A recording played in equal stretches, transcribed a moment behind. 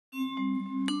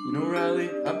know, Riley,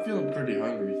 I'm feeling pretty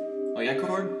hungry. Oh yeah,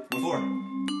 Cord? What for?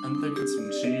 I'm thinking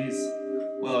some cheese.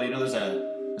 Well, you know, there's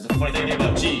a funny thing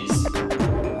about cheese. Is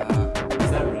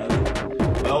that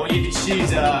Riley? Well, when you eat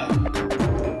cheese,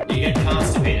 you get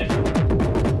constipated.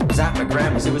 I was at my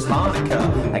grandma's, it was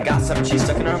Hanukkah. I got some cheese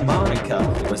stuck in a harmonica.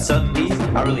 But suddenly,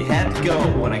 I really had to go.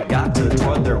 When I got to the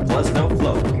toilet, there was no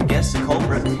flow. And guess the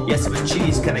culprit? Yes, it was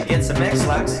cheese. Can I get some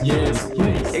X-Lax? Yes,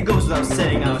 please. It goes without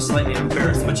saying, I was slightly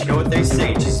embarrassed. But you know what they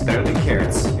say, cheese is better than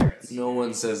carrots. No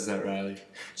one says that, Riley.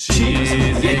 Cheese,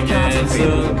 you get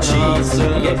constipated. Cheese,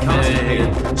 you get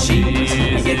constipated. Cheese,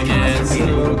 you get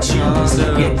constipated. Cheese, you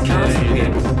get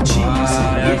constipated. Cheese,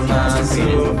 you get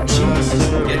constipated. Cheese,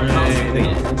 you get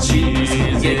constipated. Cheese,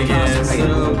 you get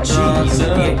constipated. Cheese, you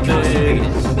get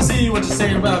constipated. I see what you're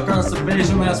saying about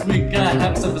constipation. Last week I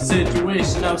had myself a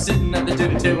situation. I was sitting at the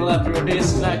dinner table after a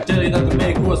feast, and I can tell you that the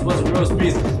main course was a roast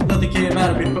beef. Nothing came out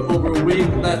of me for over a week,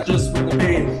 and that's just when the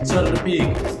pain started to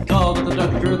peak. Called the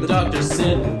doctor, and the doctor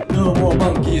said, no more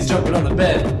monkeys jumping on the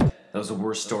bed. That was the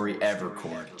worst story ever,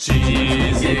 Cord.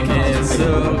 Cheese, it gets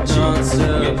so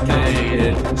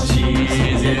constipated.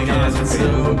 Cheese, it gets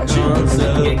so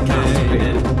constipated.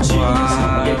 Cheese,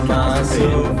 get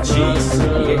constipated. Cheese,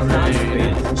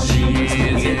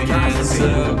 get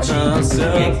constipated. Cheese,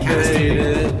 get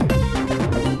constipated.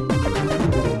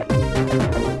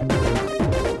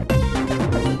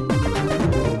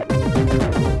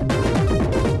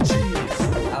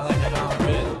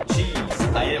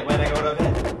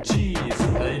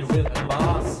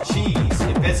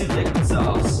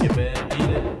 Sauce. You better eat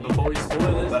it before you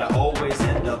spoil it. But I always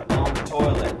end up on the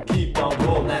toilet. Keep on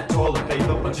rolling that toilet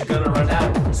paper, but you're gonna run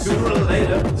out sooner or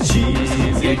later.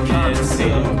 Cheese, get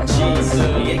constipated. Cheese,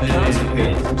 get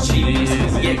constipated.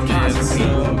 Cheese, get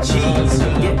constipated. Cheese,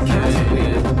 get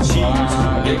constipated. Cheese,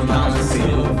 get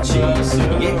constipated. Cheese,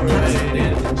 get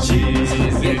constipated.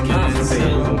 Cheese, get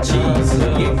constipated. Cheese,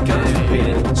 get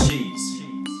constipated. Cheese.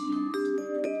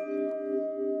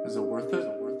 Is it worth it?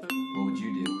 What would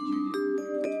you do?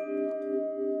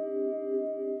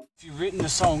 If you've written the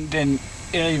song, then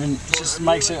it even just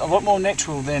makes it a lot more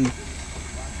natural then.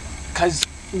 Because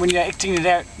when you're acting it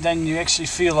out, then you actually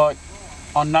feel like,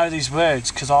 I know these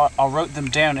words because I wrote them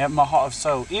down out of my heart and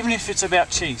soul. Even if it's about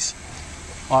cheese.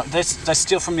 Like, they're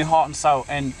still from your heart and soul,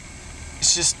 and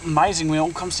it's just amazing when it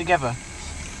all comes together.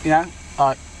 You know,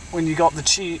 like when you got the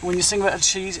cheese, when you sing about the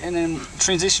cheese and then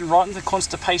transition right into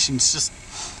constipation, it's just,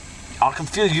 I can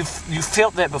feel you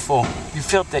felt that before. You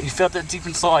felt that deep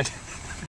inside.